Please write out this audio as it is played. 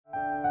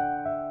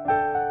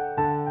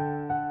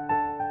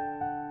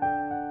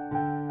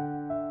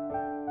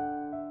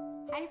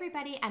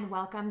everybody, and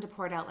welcome to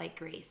Poured Out Like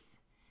Grace.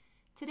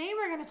 Today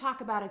we're going to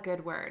talk about a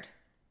good word.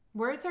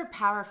 Words are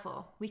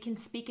powerful. We can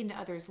speak into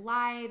others'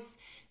 lives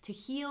to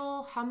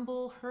heal,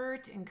 humble,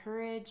 hurt,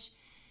 encourage.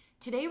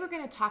 Today we're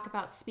going to talk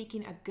about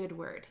speaking a good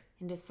word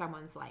into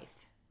someone's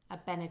life, a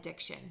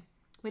benediction,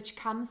 which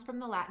comes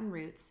from the Latin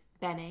roots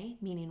bene,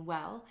 meaning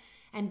well,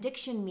 and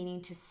diction,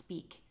 meaning to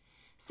speak.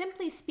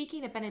 Simply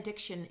speaking, a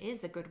benediction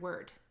is a good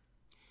word.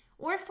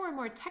 Or for a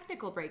more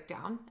technical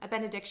breakdown, a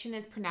benediction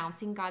is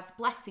pronouncing God's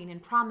blessing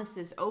and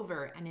promises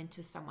over and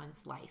into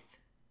someone's life.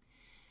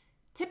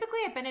 Typically,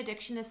 a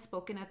benediction is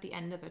spoken at the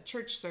end of a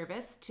church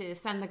service to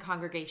send the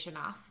congregation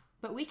off,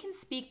 but we can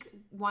speak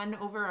one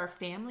over our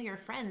family or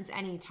friends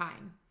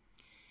anytime.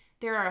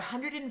 There are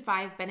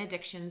 105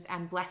 benedictions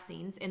and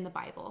blessings in the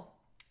Bible.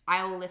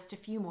 I will list a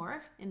few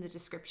more in the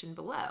description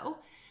below,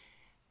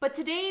 but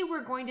today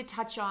we're going to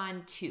touch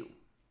on two.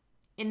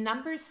 In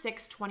Numbers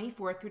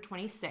 6:24 through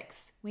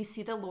 26, we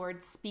see the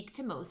Lord speak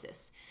to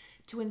Moses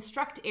to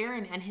instruct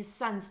Aaron and his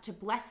sons to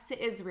bless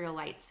the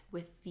Israelites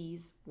with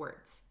these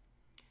words.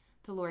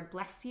 The Lord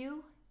bless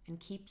you and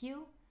keep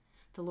you.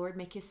 The Lord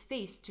make his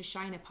face to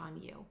shine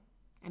upon you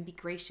and be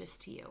gracious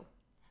to you.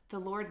 The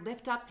Lord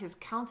lift up his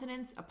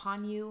countenance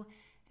upon you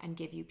and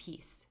give you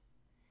peace.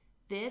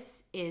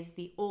 This is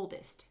the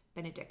oldest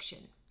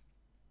benediction.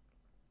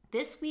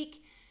 This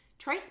week,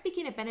 try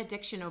speaking a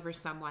benediction over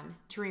someone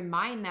to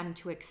remind them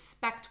to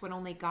expect what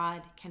only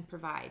God can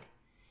provide.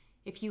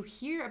 If you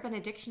hear a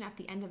benediction at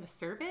the end of a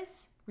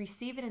service,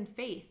 receive it in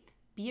faith.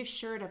 Be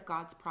assured of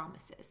God's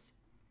promises.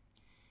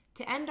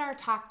 To end our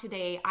talk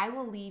today, I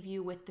will leave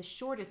you with the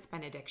shortest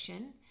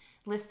benediction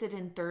listed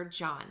in 3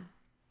 John.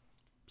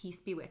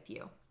 Peace be with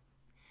you.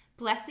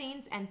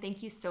 Blessings, and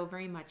thank you so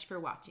very much for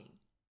watching.